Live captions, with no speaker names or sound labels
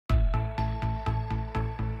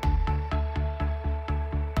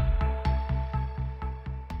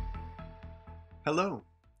Hello,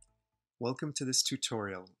 welcome to this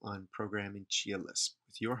tutorial on programming Chialisp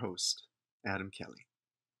with your host, Adam Kelly.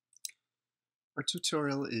 Our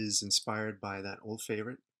tutorial is inspired by that old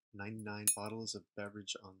favorite, 99 bottles of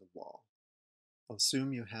beverage on the wall. I'll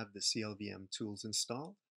assume you have the CLVM tools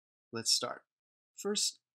installed. Let's start.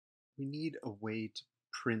 First, we need a way to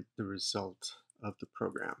print the result of the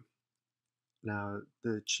program. Now,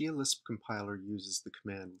 the Chialisp compiler uses the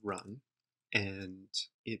command run, and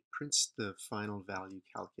it prints the final value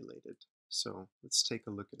calculated. So let's take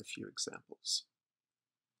a look at a few examples.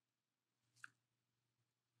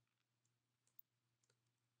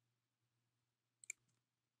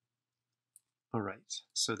 All right,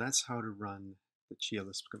 so that's how to run the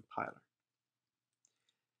Chialisp compiler.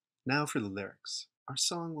 Now for the lyrics. Our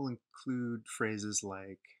song will include phrases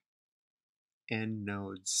like n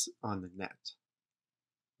nodes on the net,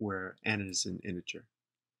 where n is an integer.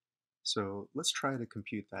 So let's try to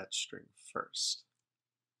compute that string first.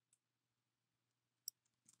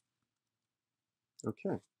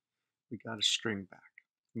 Okay, we got a string back,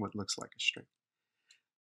 what looks like a string.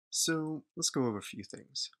 So let's go over a few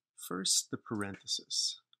things. First, the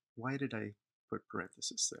parenthesis. Why did I put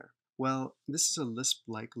parenthesis there? Well, this is a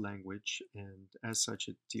Lisp-like language, and as such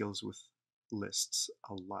it deals with lists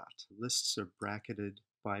a lot. Lists are bracketed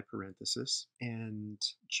by parenthesis, and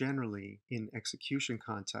generally in execution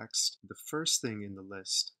context, the first thing in the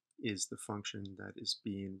list is the function that is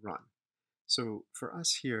being run. So for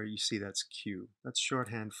us here, you see that's Q. That's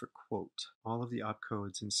shorthand for quote. All of the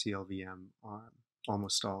opcodes in CLVM are,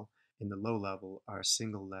 almost all, in the low level are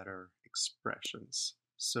single letter expressions.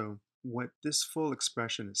 So what this full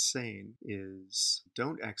expression is saying is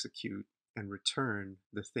don't execute and return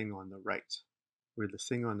the thing on the right, where the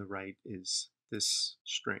thing on the right is this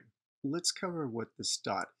string. Let's cover what this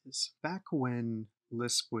dot is. Back when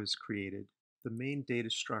Lisp was created, the main data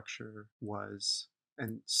structure was,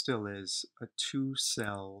 and still is, a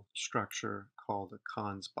two-cell structure called a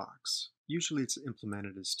cons box. Usually it's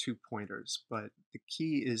implemented as two pointers, but the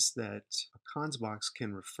key is that a cons box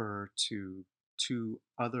can refer to two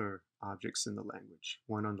other objects in the language,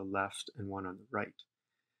 one on the left and one on the right.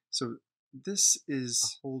 So this is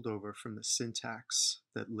a holdover from the syntax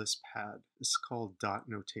that Lisp had. It's called dot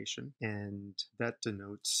notation, and that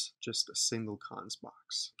denotes just a single cons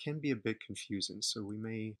box. It can be a bit confusing, so we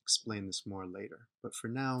may explain this more later. But for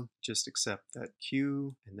now, just accept that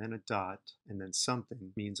Q and then a dot and then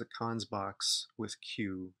something means a cons box with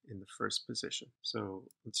Q in the first position. So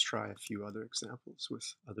let's try a few other examples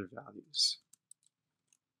with other values.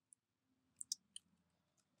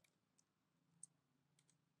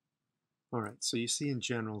 All right, so you see in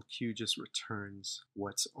general, Q just returns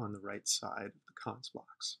what's on the right side of the cons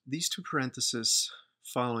box. These two parentheses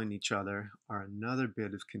following each other are another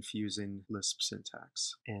bit of confusing Lisp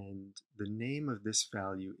syntax, and the name of this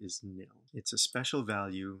value is nil. It's a special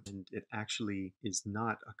value, and it actually is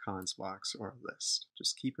not a cons box or a list.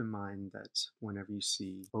 Just keep in mind that whenever you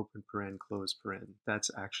see open paren, close paren, that's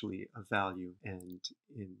actually a value, and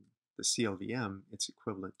in the CLVM, it's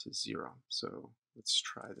equivalent to 0. So let's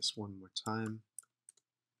try this one more time.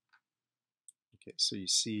 Okay, so you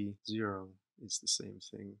see 0 is the same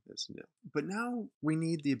thing as nil. But now we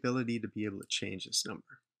need the ability to be able to change this number.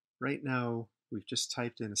 Right now, we've just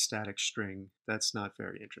typed in a static string. That's not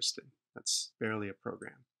very interesting. That's barely a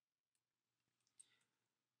program.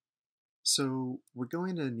 So we're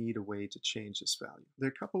going to need a way to change this value. There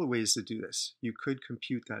are a couple of ways to do this. You could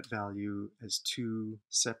compute that value as two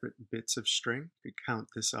separate bits of string. You could count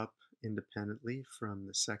this up independently from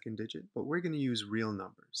the second digit, but we're going to use real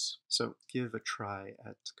numbers. So give a try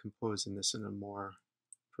at composing this in a more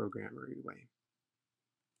programmery way.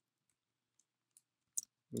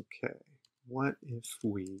 Okay, what if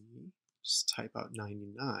we just type out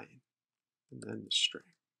 99 and then the string?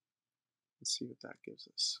 Let's see what that gives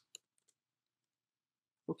us.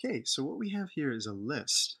 Okay, so what we have here is a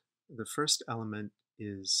list. The first element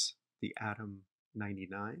is the atom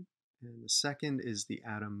 99, and the second is the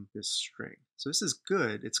atom, this string. So this is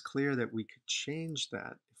good. It's clear that we could change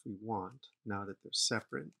that if we want, now that they're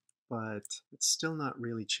separate, but it's still not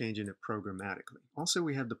really changing it programmatically. Also,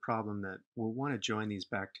 we have the problem that we'll want to join these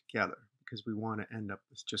back together because we want to end up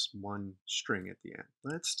with just one string at the end.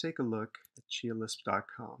 Let's take a look at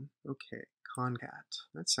chialisp.com. Okay, concat.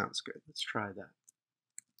 That sounds good. Let's try that.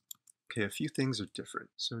 Okay, a few things are different.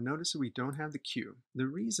 So notice that we don't have the Q. The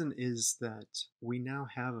reason is that we now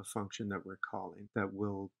have a function that we're calling that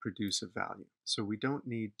will produce a value. So we don't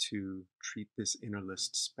need to treat this inner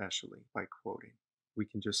list specially by quoting. We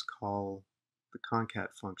can just call the concat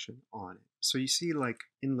function on it. So you see, like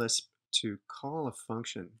in Lisp, to call a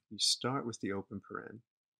function, you start with the open paren,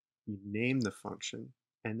 You name the function,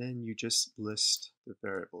 and then you just list the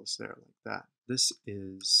variables there like that. This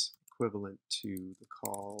is equivalent to the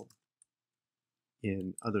call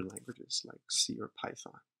in other languages like C or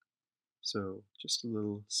Python. So just a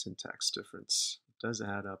little syntax difference. It does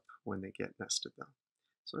add up when they get nested though.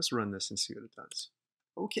 So let's run this and see what it does.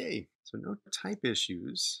 Okay, so no type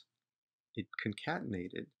issues. It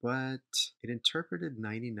concatenated, but it interpreted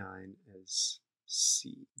 99 as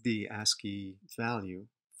C. The ASCII value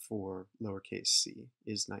for lowercase c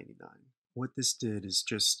is 99. What this did is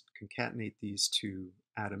just concatenate these two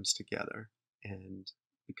atoms together, and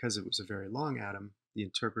because it was a very long atom, the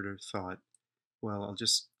interpreter thought, well, I'll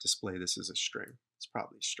just display this as a string. It's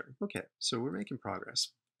probably a string. Okay, so we're making progress,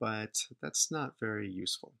 but that's not very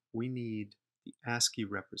useful. We need the ASCII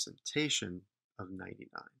representation of 99.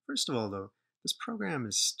 First of all, though, this program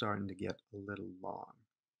is starting to get a little long.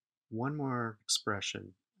 One more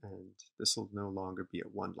expression, and this will no longer be a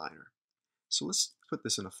one-liner. So let's put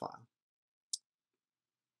this in a file.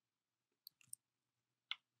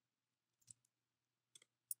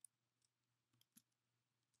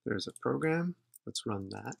 There's a program. Let's run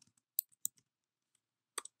that.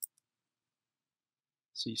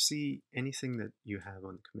 So you see anything that you have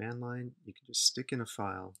on the command line, you can just stick in a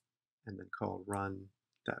file and then call run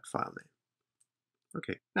that file name.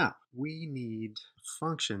 Okay, now we need a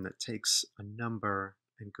function that takes a number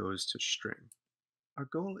and goes to string. Our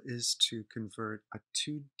goal is to convert a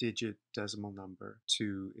 2-digit decimal number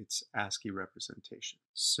to its ASCII representation.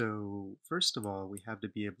 So first of all, we have to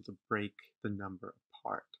be able to break the number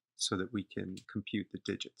apart so that we can compute the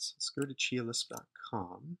digits. Let's go to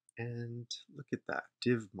chialisp.com and look at that,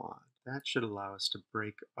 divmod. That should allow us to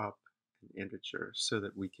break up an integer so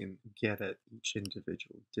that we can get at each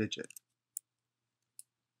individual digit.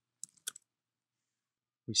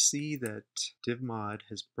 We see that divmod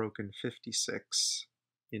has broken 56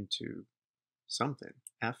 into something,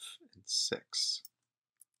 f and 6.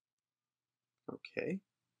 Okay,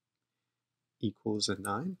 equals a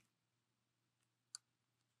 9.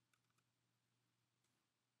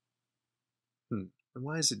 And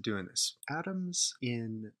why is it doing this? Atoms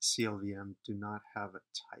in CLVM do not have a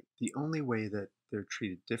type. The only way that they're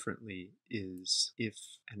treated differently is if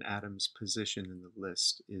an atom's position in the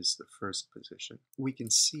list is the first position. We can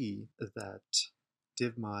see that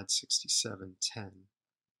divmod 6710,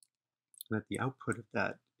 that the output of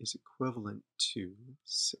that is equivalent to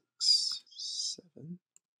 6, 7.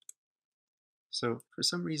 So for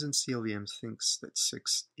some reason CLVM thinks that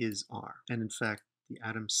 6 is R, and in fact the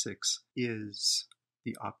atom 6 is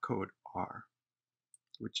the opcode R,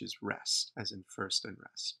 which is rest, as in first and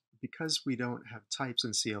rest. Because we don't have types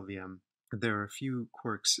in CLVM, there are a few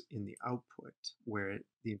quirks in the output where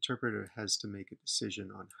the interpreter has to make a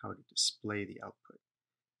decision on how to display the output.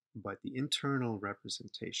 But the internal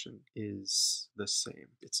representation is the same.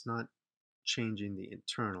 It's not changing the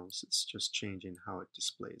internals, it's just changing how it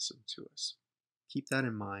displays them to us. Keep that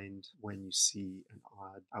in mind when you see an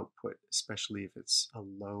odd output, especially if it's a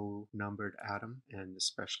low numbered atom and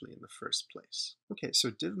especially in the first place. Okay,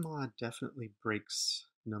 so divmod definitely breaks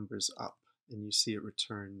numbers up and you see it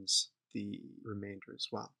returns the remainder as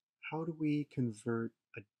well. How do we convert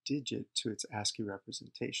a digit to its ASCII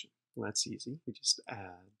representation? Well, that's easy. We just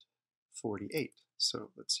add 48. So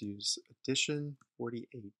let's use addition 48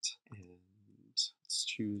 and let's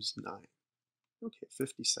choose 9. Okay,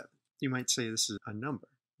 57. You might say this is a number.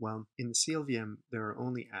 Well, in the CLVM, there are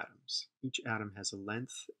only atoms. Each atom has a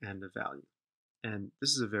length and a value. And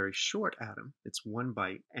this is a very short atom. It's 1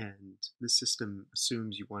 byte, and the system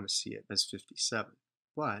assumes you want to see it as 57.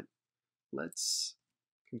 But let's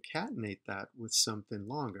concatenate that with something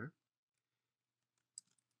longer.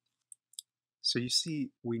 So you see,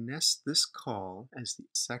 we nest this call as the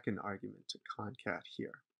second argument to concat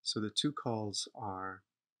here. So the two calls are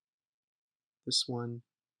this one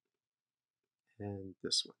and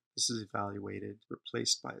this one. This is evaluated,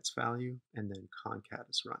 replaced by its value, and then concat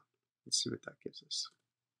is run. Let's see what that gives us.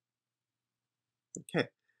 Okay,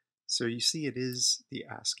 so you see it is the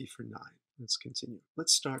ASCII for 9. Let's continue.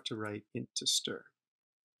 Let's start to write int to stir.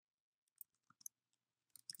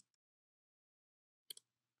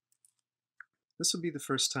 This will be the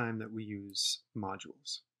first time that we use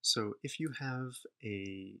modules. So if you have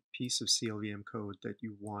a piece of CLVM code that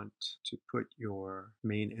you want to put your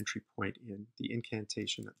main entry point in, the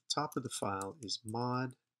incantation at the top of the file is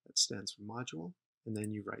mod, that stands for module, and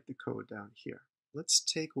then you write the code down here. Let's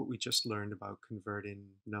take what we just learned about converting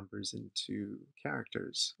numbers into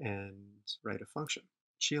characters and write a function.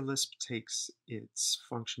 Chialisp takes its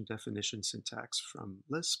function definition syntax from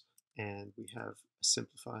Lisp, and we have a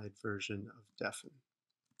simplified version of defin.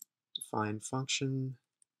 Define function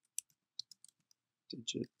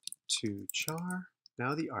digit to char.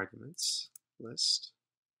 Now the arguments list,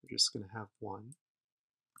 we're just going to have one.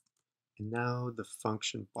 And now the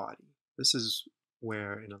function body. This is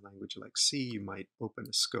where in a language like C, you might open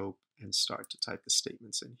a scope and start to type the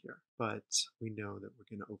statements in here. But we know that we're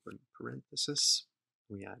going to open parenthesis.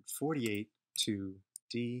 We add 48 to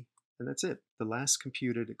D, and that's it. The last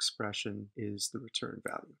computed expression is the return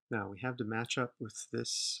value. Now we have to match up with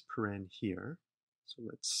this paren here. So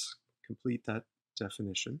let's complete that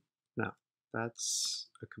definition. Now that's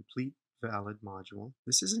a complete valid module.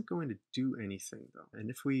 This isn't going to do anything though. And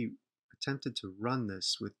if we attempted to run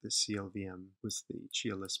this with the CLVM, with the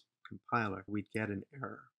Chialisp compiler, we'd get an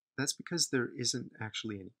error. That's because there isn't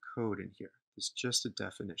actually any code in here. There's just a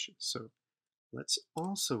definition. So let's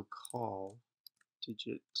also call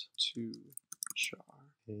digit to char,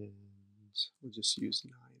 and we'll just use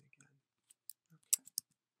 9 again. Okay.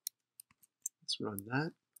 Let's run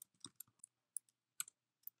that.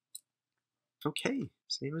 Okay,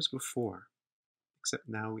 same as before, except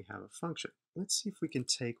now we have a function. Let's see if we can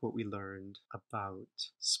take what we learned about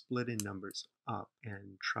splitting numbers up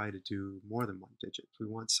and try to do more than one digit. We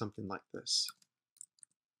want something like this.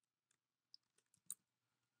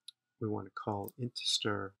 We want to call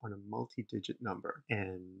integer on a multi-digit number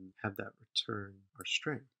and have that return our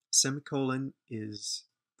string. Semicolon is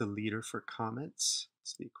the leader for comments.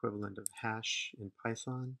 It's the equivalent of hash in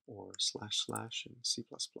Python or // in C++.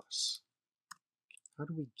 How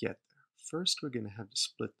do we get there? First, we're going to have to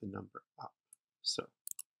split the number up. So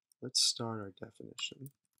let's start our definition.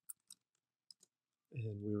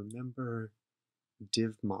 And we remember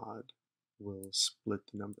div mod will split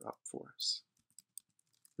the number up for us.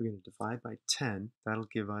 We're going to divide by 10. That'll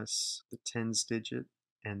give us the tens digit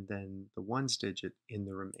and then the ones digit in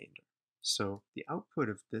the remainder. So the output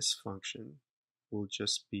of this function will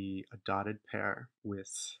just be a dotted pair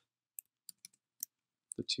with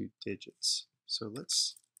the 2 digits. So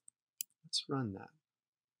let's run that.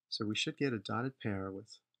 So we should get a dotted pair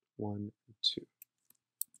with 1 and 2.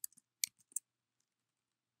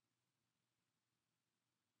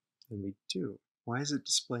 And we do. Why is it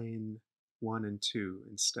displaying 1 and 2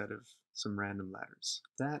 instead of some random letters?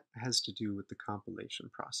 That has to do with the compilation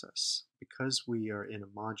process. Because we are in a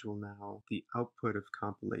module now, the output of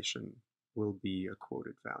compilation will be a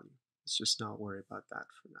quoted value. Let's just not worry about that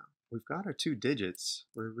for now. We've got our 2 digits.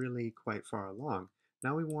 We're really quite far along.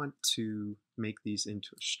 Now we want to make these into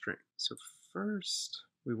a string. So first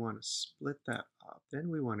we want to split that up. Then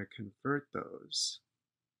we want to convert those.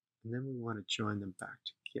 And then we want to join them back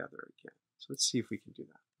together again. So let's see if we can do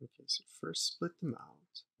that. Okay, so first split them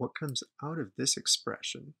out. What comes out of this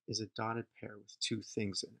expression is a dotted pair with 2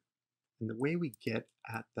 things in it. And the way we get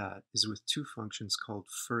at that is with 2 functions called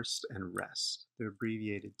first and rest. They're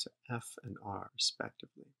abbreviated to F and R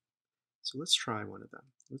respectively. So let's try one of them.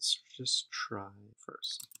 Let's just try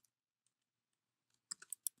first.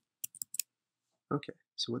 Okay,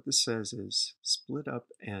 so what this says is split up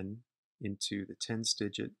n into the tens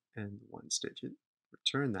digit and the ones digit,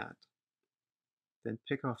 return that, then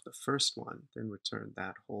pick off the first one, then return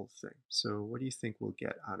that whole thing. So what do you think we'll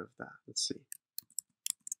get out of that? Let's see.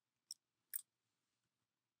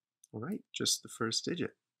 All right, just the first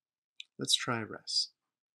digit. Let's try rest.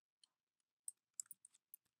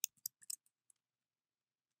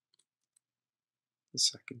 The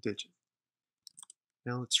second digit.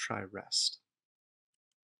 Now let's try rest.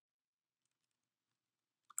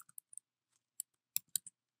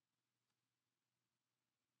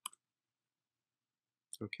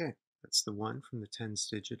 Okay, that's the 1 from the tens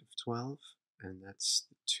digit of 12, and that's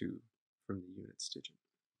the 2 from the units digit.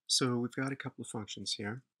 So we've got a couple of functions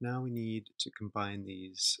here. Now we need to combine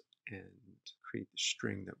these and create the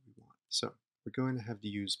string that we want. So we're going to have to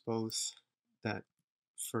use both that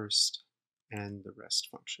first and the rest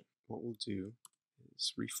function. What we'll do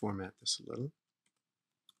is reformat this a little.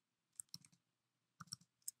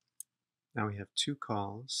 Now we have 2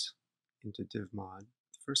 calls into div mod.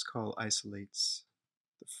 The first call isolates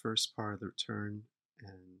the first part of the return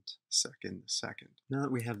and the second. Now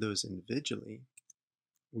that we have those individually,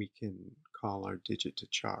 we can call our digit to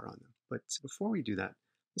char on them. But before we do that,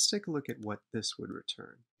 let's take a look at what this would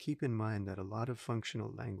return. Keep in mind that a lot of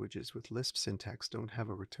functional languages with Lisp syntax don't have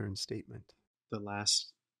a return statement. The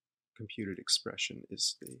last computed expression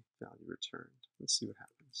is the value returned. Let's see what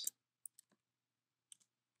happens.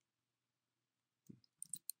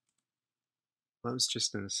 That was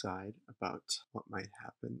just an aside about what might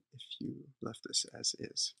happen if you left this as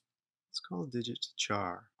is. Let's call digit to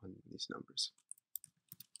char on these numbers.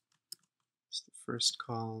 It's the first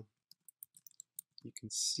call. You can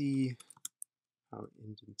see how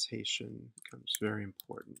indentation becomes very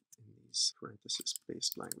important in these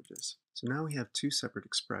parenthesis-based languages. So now we have two separate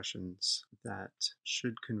expressions that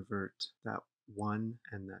should convert that 1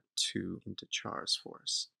 and that 2 into chars for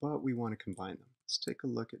us, but we want to combine them. Let's take a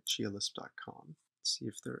look at chialisp.com, see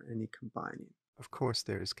if there are any combining. Of course,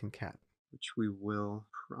 there is concat, which we will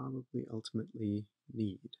probably ultimately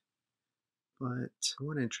need. But I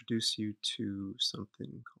want to introduce you to something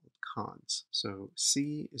called cons. So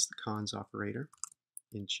C is the cons operator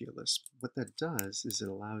in Chialisp. What that does is it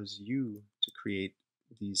allows you to create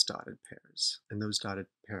these dotted pairs. And those dotted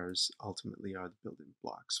pairs ultimately are the building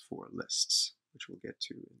blocks for lists, which we'll get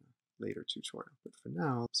to in a later tutorial. But for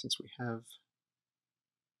now, since we have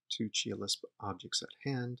two Chialisp objects at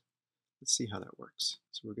hand, let's see how that works.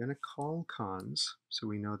 So we're going to call cons, so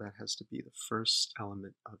we know that has to be the first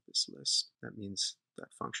element of this list. That means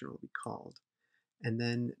that function will be called. And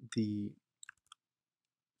then the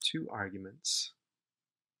two arguments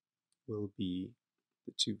will be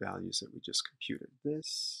the two values that we just computed.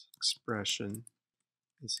 This expression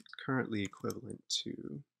is currently equivalent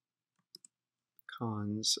to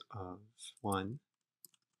cons of 1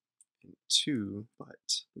 and 2,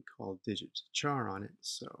 but we call digit to char on it,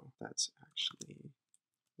 so that's actually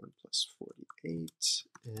 1 plus 48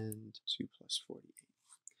 and 2 plus 48.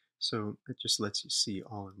 So it just lets you see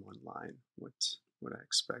all in one line what I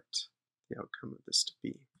expect the outcome of this to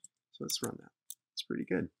be. So let's run that. It's pretty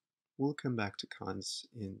good. We'll come back to cons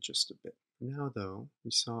in just a bit. For now, though,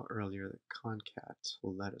 we saw earlier that concat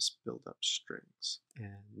will let us build up strings.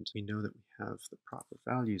 And we know that we have the proper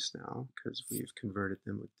values now because we've converted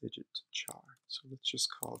them with digit to char. So let's just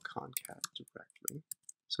call concat directly.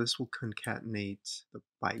 So this will concatenate the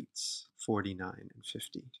bytes 49 and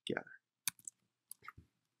 50 together.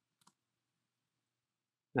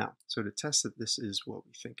 Now, so to test that this is what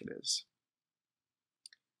we think it is,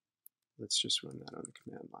 let's just run that on the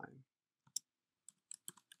command line.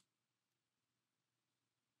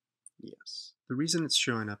 Yes. The reason it's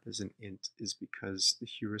showing up as an int is because the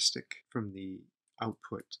heuristic from the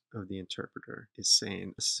output of the interpreter is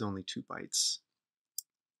saying this is only 2 bytes.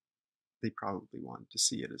 They probably want to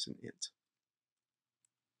see it as an int.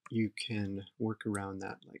 You can work around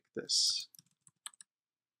that like this,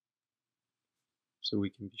 so we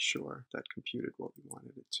can be sure that computed what we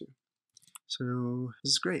wanted it to. So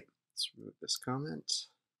this is great. Let's remove this comment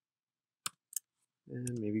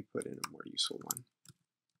and maybe put in a more useful one.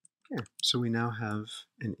 Okay, so we now have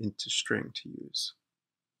an int to string to use.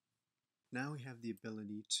 Now we have the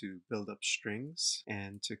ability to build up strings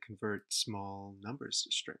and to convert small numbers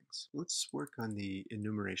to strings. Let's work on the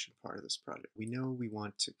enumeration part of this project. We know we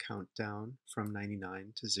want to count down from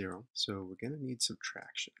 99 to 0, so we're going to need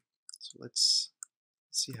subtraction. So let's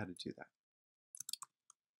see how to do that.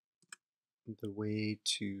 The way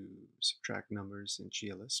to subtract numbers in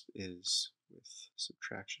Chialisp is with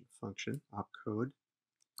subtraction function, opcode.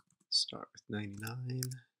 Start with 99,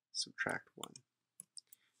 subtract 1.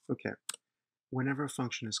 Okay, whenever a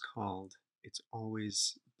function is called, it's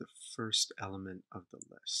always the first element of the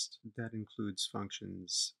list. That includes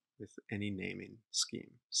functions with any naming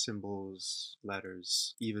scheme. Symbols,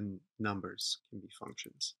 letters, even numbers can be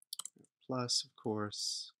functions. Plus, of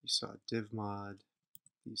course, you saw divmod.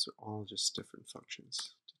 These are all just different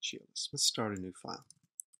functions to Chialisp. Let's start a new file.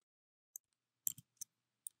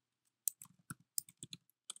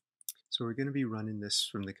 So we're going to be running this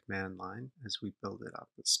from the command line as we build it up.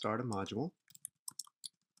 Let's start a module.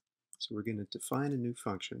 So we're going to define a new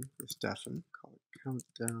function with defin, call it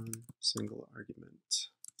countdown, single argument,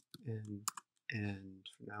 n, and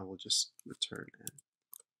for now we'll just return n.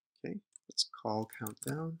 Okay, let's call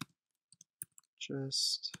countdown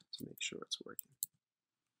just to make sure it's working.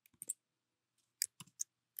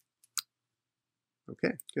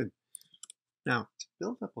 Okay, good. Now, to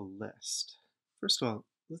build up a list, first of all,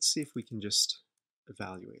 let's see if we can just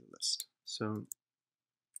evaluate a list. So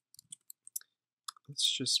let's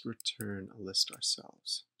just return a list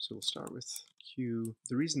ourselves. So we'll start with q.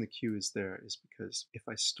 The reason the q is there is because if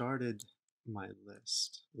I started my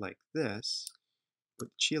list like this, what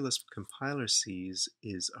the Chialisp compiler sees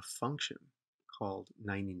is a function called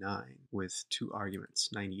 99 with 2 arguments,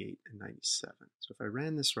 98 and 97. So if I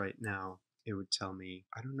ran this right now, it would tell me,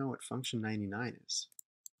 I don't know what function 99 is.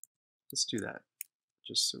 Let's do that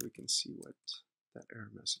just so we can see what that error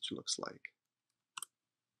message looks like.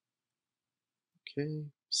 Okay,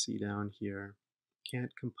 see down here,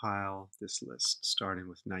 can't compile this list starting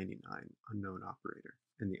with 99, unknown operator.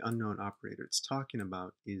 And the unknown operator it's talking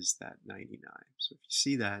about is that 99. So if you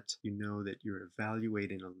see that, you know that you're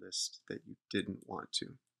evaluating a list that you didn't want to.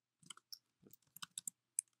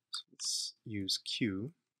 So let's use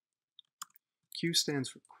q. Q stands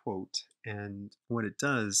for quote, and what it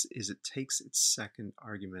does is it takes its second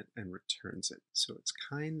argument and returns it. So it's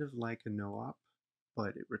kind of like a no-op,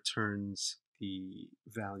 but it returns the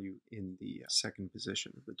value in the second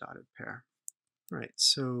position of the dotted pair. All right,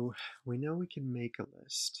 so we know we can make a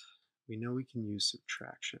list. We know we can use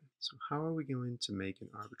subtraction. So how are we going to make an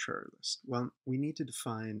arbitrary list? Well, we need to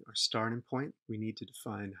define our starting point. We need to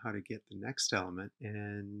define how to get the next element,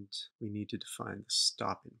 and we need to define the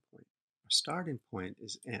stopping point. Our starting point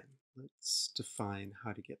is n. Let's define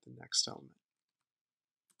how to get the next element.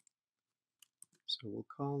 So we'll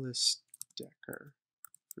call this decker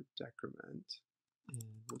for decrement, and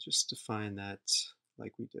we'll just define that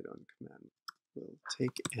like we did on command. We'll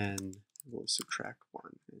take n, we'll subtract 1,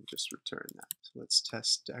 and just return that. So let's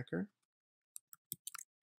test decker.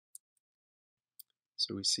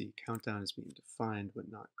 So we see countdown is being defined but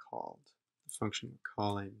not called. The function we're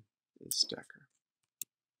calling is decker.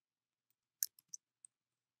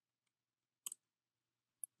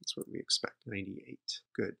 That's what we expect, 98.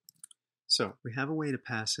 Good. So we have a way to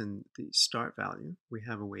pass in the start value. We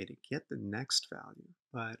have a way to get the next value.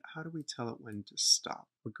 But how do we tell it when to stop?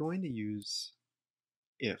 We're going to use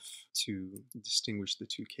if to distinguish the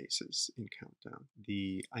two cases in countdown.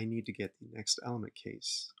 The I need to get the next element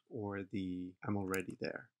case or the I'm already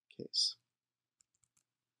there case.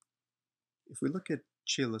 If we look at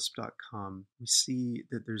Chialisp.com, we see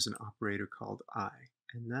that there's an operator called I,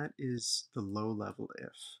 and that is the low-level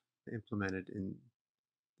if implemented in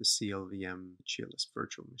the CLVM Chialisp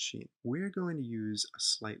virtual machine. We're going to use a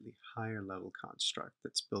slightly higher level construct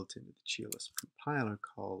that's built into the Chialisp compiler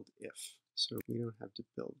called if. So we don't have to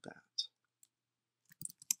build that.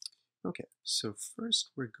 Okay, so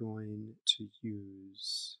first we're going to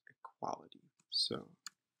use equality. So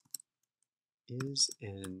is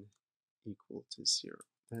n equal to 0?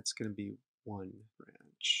 That's going to be one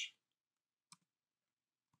branch.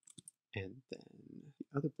 And then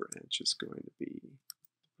the other branch is going to be the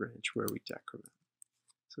branch where we decrement.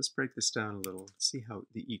 So let's break this down a little, see how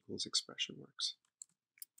the equals expression works.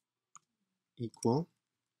 Equal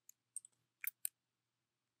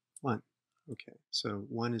 1. Okay, so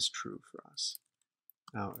 1 is true for us.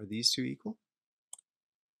 Now, are these two equal?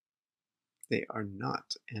 They are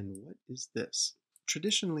not. And what is this?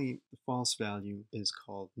 Traditionally, the false value is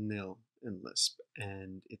called nil in Lisp,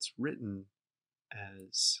 and it's written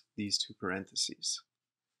as these two parentheses.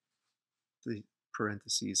 The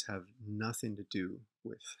parentheses have nothing to do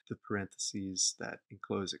with the parentheses that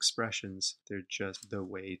enclose expressions. They're just the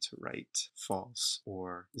way to write false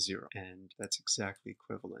or 0, and that's exactly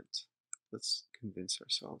equivalent. Let's convince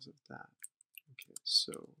ourselves of that. Okay,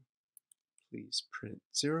 so please print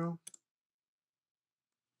 0,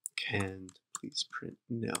 and please print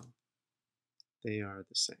nil. They are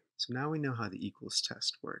the same. So now we know how the equals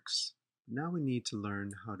test works. Now we need to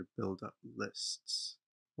learn how to build up lists.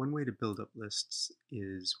 One way to build up lists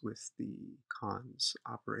is with the cons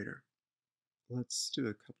operator. Let's do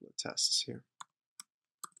a couple of tests here.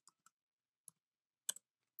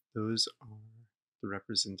 Those are the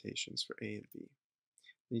representations for A and B.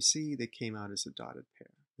 And you see they came out as a dotted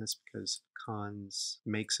pair. That's because cons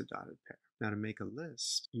makes a dotted pair. Now to make a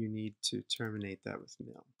list, you need to terminate that with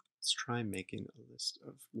nil. Let's try making a list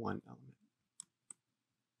of one element.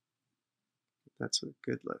 That's a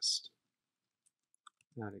good list.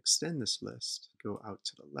 Now to extend this list, go out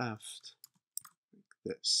to the left, like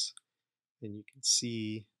this. And you can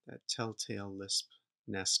see that telltale Lisp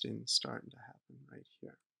nesting starting to happen right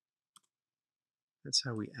here. That's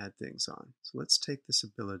how we add things on. So let's take this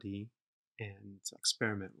ability and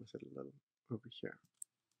experiment with it a little over here.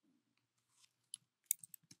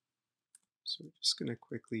 So we're just going to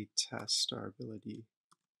quickly test our ability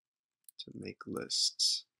to make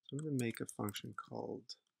lists. So I'm going to make a function called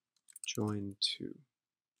join2.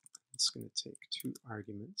 It's going to take 2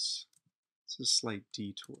 arguments. It's a slight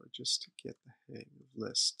detour just to get the hang of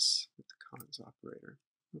lists with the cons operator.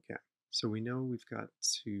 Okay, so we know we've got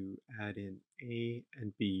to add in A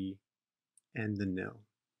and B and the nil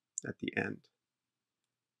at the end.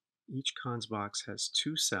 Each cons box has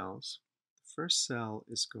 2 cells. The first cell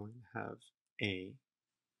is going to have A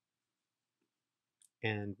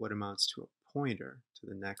and what amounts to a pointer to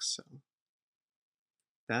the next cell.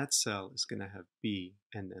 That cell is going to have B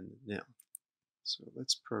and then the nil. So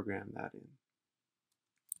let's program that in.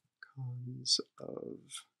 Cons of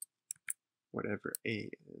whatever A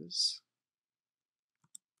is.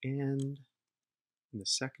 And in the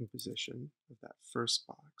second position of that first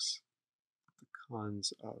box, the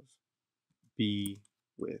cons of B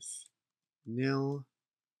with nil.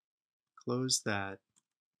 Close that.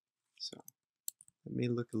 So that may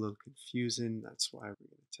look a little confusing. That's why we're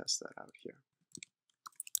going to test that out here.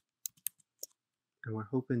 And we're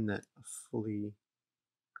hoping that a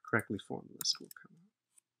correctly formed list will come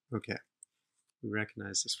out. Okay, we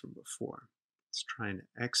recognize this from before. It's trying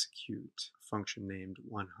to execute a function named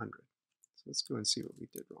 100. So let's go and see what we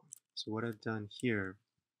did wrong. So what I've done here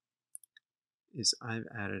is I've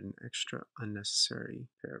added an extra unnecessary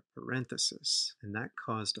pair of parentheses, and that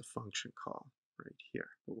caused a function call right here.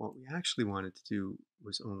 But what we actually wanted to do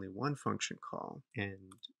was only one function call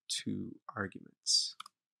and two arguments.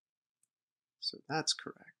 So that's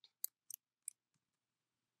correct.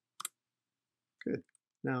 Good.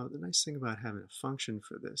 Now, the nice thing about having a function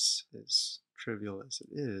for this, as trivial as it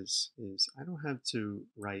is I don't have to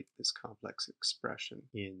write this complex expression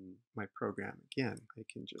in my program again. I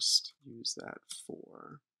can just use that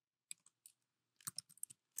for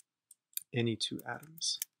any two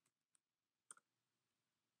atoms.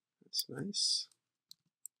 That's nice.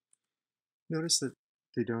 Notice that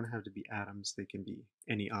they don't have to be atoms. They can be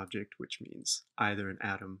any object, which means either an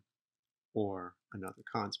atom or another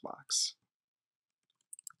cons box.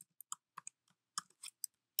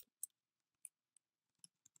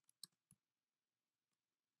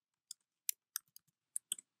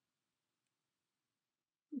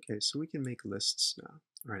 Okay, so we can make lists now.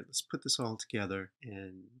 All right, let's put this all together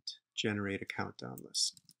and generate a countdown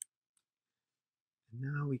list. And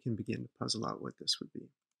now we can begin to puzzle out what this would be.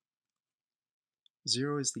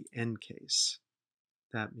 0 is the end case.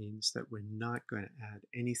 That means that we're not going to add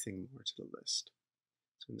anything more to the list.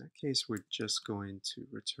 So in that case, we're just going to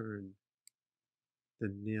return the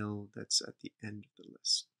nil that's at the end of the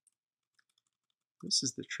list. This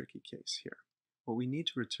is the tricky case here. What we need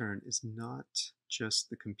to return is not just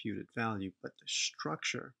the computed value, but the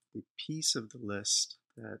structure, the piece of the list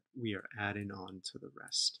that we are adding on to the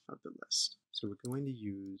rest of the list. So we're going to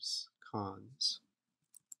use cons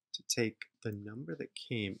to take the number that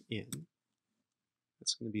came in.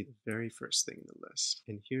 That's going to be the very first thing in the list.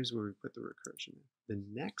 And here's where we put the recursion in. The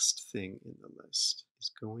next thing in the list is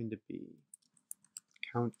going to be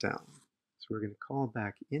countdown. So we're going to call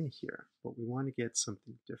back in here, but we want to get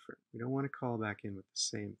something different. We don't want to call back in with the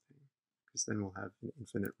same thing, because then we'll have an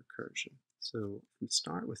infinite recursion. So if we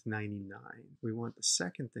start with 99, we want the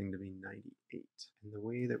second thing to be 98. And the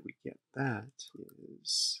way that we get that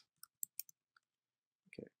is,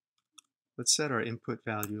 okay, let's set our input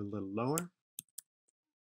value a little lower.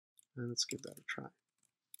 And let's give that a try.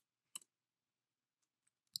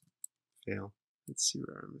 Fail. Let's see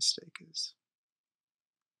where our mistake is.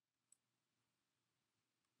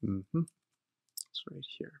 It's right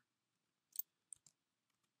here.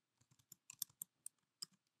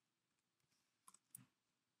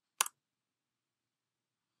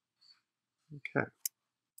 Okay.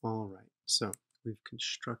 All right. So we've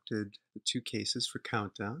constructed the two cases for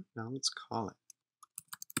countdown. Now let's call it.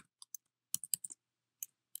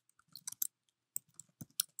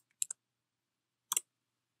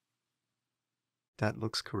 That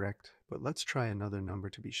looks correct, but let's try another number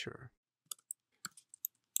to be sure.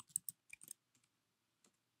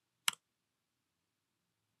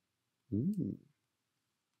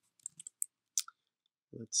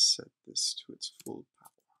 Let's set this to its full power.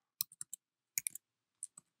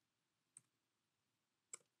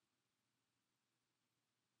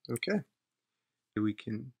 Okay, we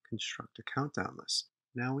can construct a countdown list.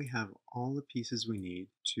 Now we have all the pieces we need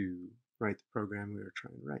to write the program we were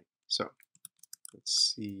trying to write. So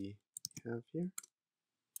let's see what we have here.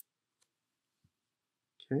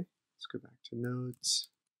 Okay, let's go back to nodes.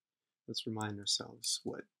 Let's remind ourselves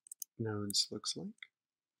what nodes looks like.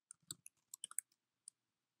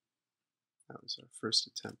 That was our first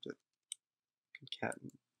attempt at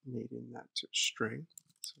concatenating that to a string.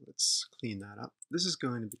 So let's clean that up. This is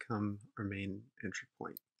going to become our main entry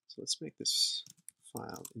point. So let's make this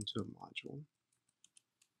file into a module.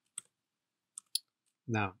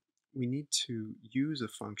 Now, we need to use a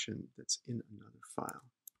function that's in another file.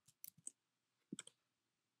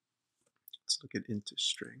 Let's look at int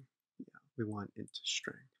string. Yeah, we want int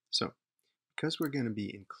string. So because we're going to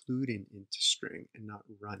be including int string and not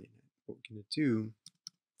running it, what we're going to do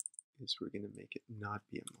is we're going to make it not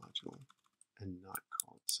be a module and not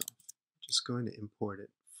call itself. We're just going to import it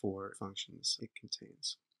for functions it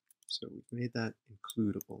contains. So we've made that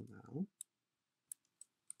includable now.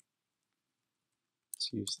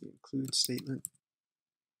 Let's use the include statement.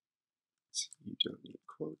 So you don't need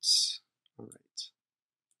quotes. All right.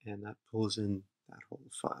 And that pulls in that whole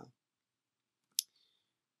file.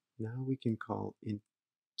 Now we can call int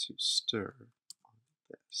to stir on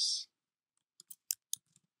this.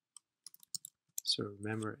 So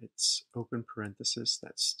remember, it's open parenthesis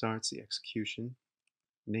that starts the execution,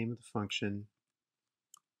 name of the function,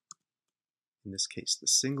 in this case the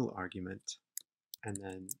single argument, And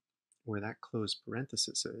then where that closed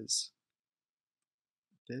parenthesis is,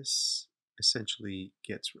 this essentially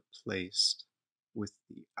gets replaced with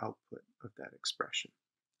the output of that expression.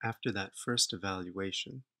 After that first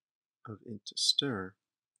evaluation of int to stir,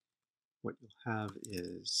 what you'll have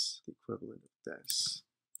is the equivalent of this.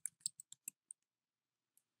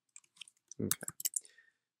 Okay,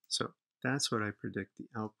 so that's what I predict the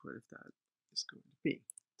output of that is going to be.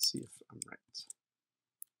 Let's see if I'm right.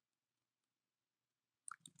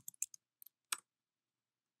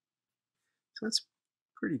 So that's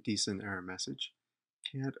pretty decent error message.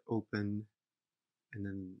 Can't open, and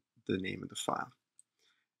then the name of the file.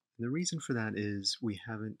 And the reason for that is we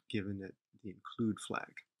haven't given it the include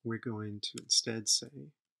flag. We're going to instead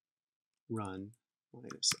say run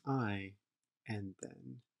 -I and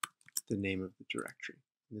then the name of the directory.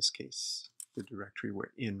 In this case, the directory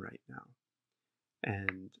we're in right now.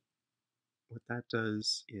 And what that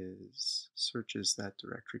does is searches that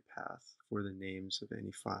directory path for the names of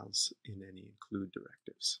any files in any include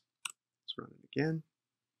directives. Let's run it again,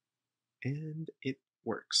 and it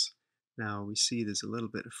works. Now we see there's a little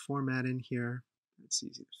bit of format in here. It's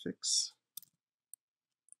easy to fix.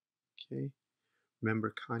 Okay.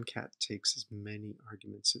 Remember, concat takes as many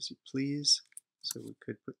arguments as you please, so we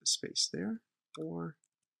could put the space there, or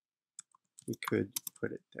we could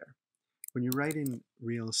put it there. When you're writing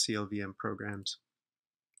real CLVM programs,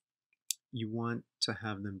 you want to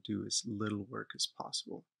have them do as little work as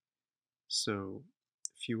possible. So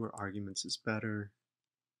fewer arguments is better,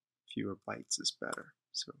 fewer bytes is better.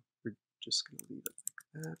 So we're just going to leave it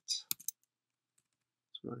like that.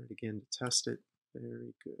 Let's run it again to test it.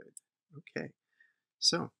 Very good. Okay,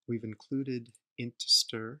 so we've included int to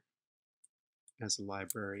stir as a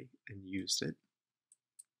library and used it.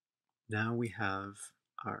 Now we have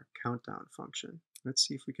our countdown function. Let's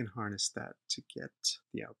see if we can harness that to get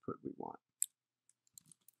the output we want.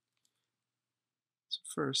 So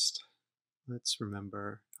first, let's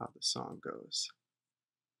remember how the song goes.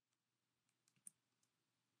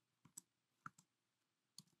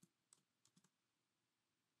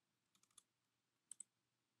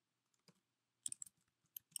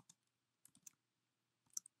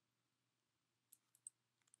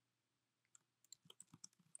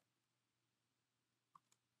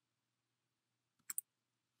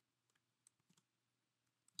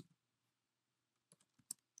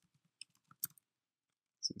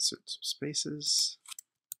 Let's insert some spaces.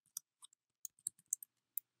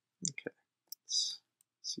 Okay, let's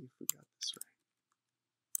see if we got this right.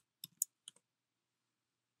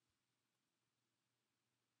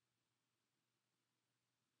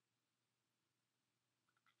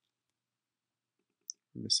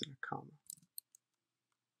 We're missing a comma.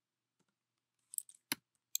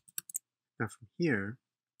 Now from here,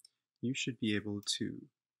 you should be able to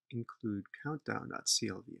include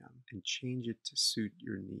countdown.clvm and change it to suit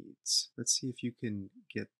your needs. Let's see if you can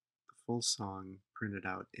get the full song printed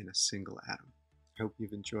out in a single atom. I hope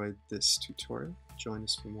you've enjoyed this tutorial. Join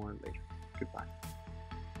us for more later. Goodbye.